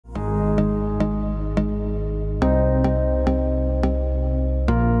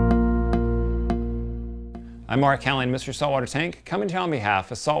I'm Mark Callahan, Mr. Saltwater Tank, coming to you on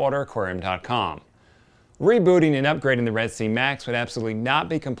behalf of SaltwaterAquarium.com. Rebooting and upgrading the Red Sea Max would absolutely not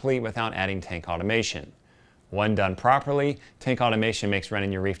be complete without adding tank automation. When done properly, tank automation makes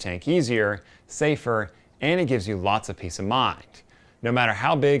running your reef tank easier, safer, and it gives you lots of peace of mind. No matter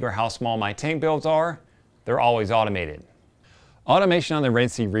how big or how small my tank builds are, they're always automated. Automation on the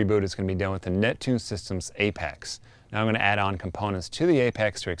Red Sea Reboot is going to be done with the Neptune Systems Apex. Now I'm going to add on components to the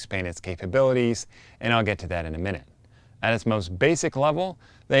Apex to expand its capabilities, and I'll get to that in a minute. At its most basic level,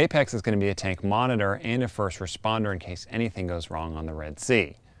 the Apex is going to be a tank monitor and a first responder in case anything goes wrong on the Red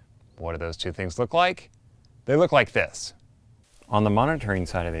Sea. What do those two things look like? They look like this. On the monitoring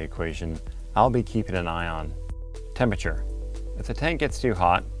side of the equation, I'll be keeping an eye on temperature. If the tank gets too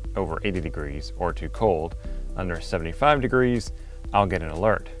hot, over 80 degrees, or too cold, under 75 degrees, I'll get an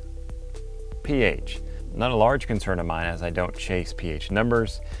alert. pH. Not a large concern of mine as I don't chase pH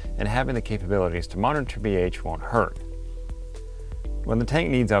numbers, and having the capabilities to monitor pH won't hurt. When the tank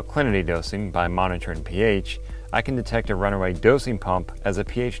needs alkalinity dosing by monitoring pH, I can detect a runaway dosing pump as a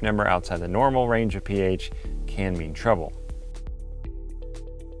pH number outside the normal range of pH can mean trouble.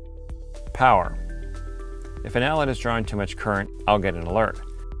 Power. If an outlet is drawing too much current, I'll get an alert.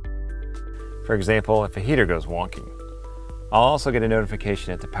 For example, if a heater goes wonky. I'll also get a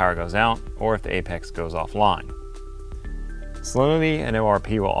notification if the power goes out or if the Apex goes offline. Salinity and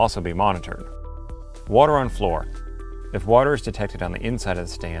ORP will also be monitored. Water on floor. If water is detected on the inside of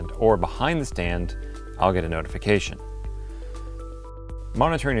the stand or behind the stand, I'll get a notification.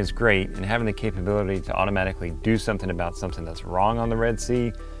 Monitoring is great, and having the capability to automatically do something about something that's wrong on the Red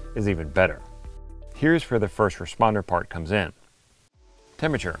Sea is even better. Here's where the first responder part comes in.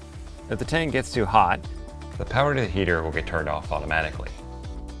 Temperature. If the tank gets too hot, the power to the heater will get turned off automatically.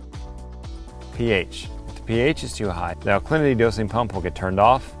 pH. If the pH is too high, the alkalinity dosing pump will get turned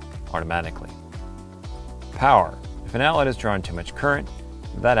off automatically. Power. If an outlet is drawing too much current,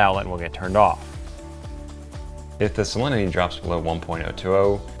 that outlet will get turned off. If the salinity drops below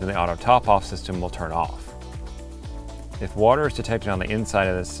 1.020, then the auto top-off system will turn off. If water is detected on the inside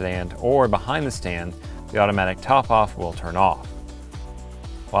of the stand or behind the stand, the automatic top-off will turn off.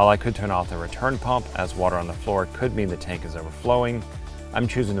 While I could turn off the return pump as water on the floor could mean the tank is overflowing, I'm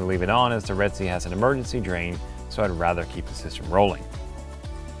choosing to leave it on as the Red Sea has an emergency drain, so I'd rather keep the system rolling.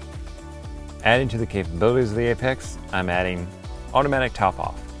 Adding to the capabilities of the Apex, I'm adding automatic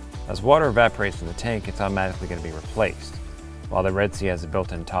top-off. As water evaporates from the tank, it's automatically going to be replaced. While the Red Sea has a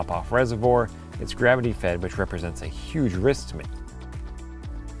built-in top-off reservoir, it's gravity-fed, which represents a huge risk to me.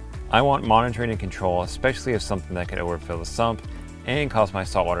 I want monitoring and control, especially of something that could overfill the sump and cause my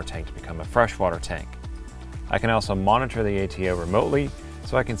saltwater tank to become a freshwater tank. I can also monitor the ATO remotely,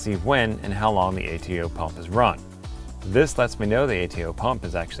 so I can see when and how long the ATO pump is run. This lets me know the ATO pump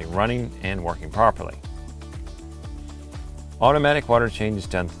is actually running and working properly. Automatic water change is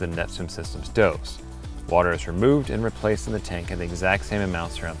done through the Neptune Systems dose. Water is removed and replaced in the tank at the exact same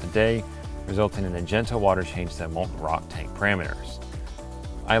amounts throughout the day, resulting in a gentle water change that won't rock tank parameters.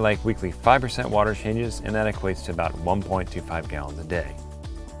 I like weekly 5% water changes, and that equates to about 1.25 gallons a day.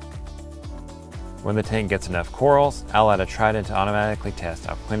 When the tank gets enough corals, I'll add a trident to automatically test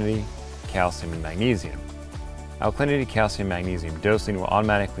alkalinity, calcium, and magnesium. Alkalinity, calcium, magnesium dosing will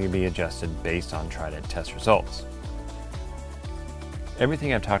automatically be adjusted based on trident test results.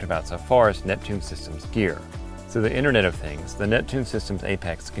 Everything I've talked about so far is Neptune Systems gear. Through the Internet of Things, the Neptune Systems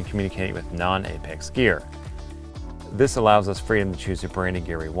Apex can communicate with non-Apex gear. This allows us freedom to choose the brand of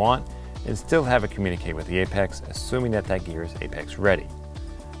gear we want and still have it communicate with the Apex, assuming that that gear is Apex ready.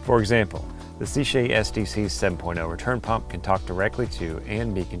 For example, the Sicce SDC 7.0 return pump can talk directly to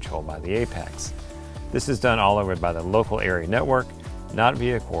and be controlled by the Apex. This is done all over by the local area network, not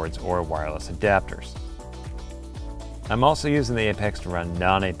via cords or wireless adapters. I'm also using the Apex to run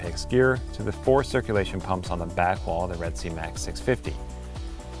non-Apex gear to the 4 circulation pumps on the back wall of the Red Sea Max 650.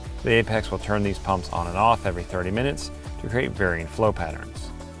 The Apex will turn these pumps on and off every 30 minutes to create varying flow patterns.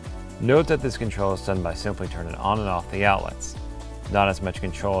 Note that this control is done by simply turning on and off the outlets. Not as much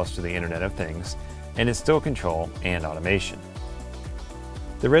control as to the Internet of Things, and it's still control and automation.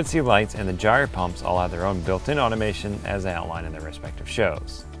 The Red Sea lights and the gyre pumps all have their own built-in automation as I outline in their respective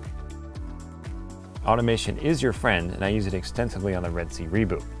shows. Automation is your friend, and I use it extensively on the Red Sea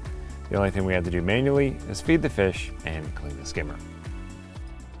Reboot. The only thing we have to do manually is feed the fish and clean the skimmer.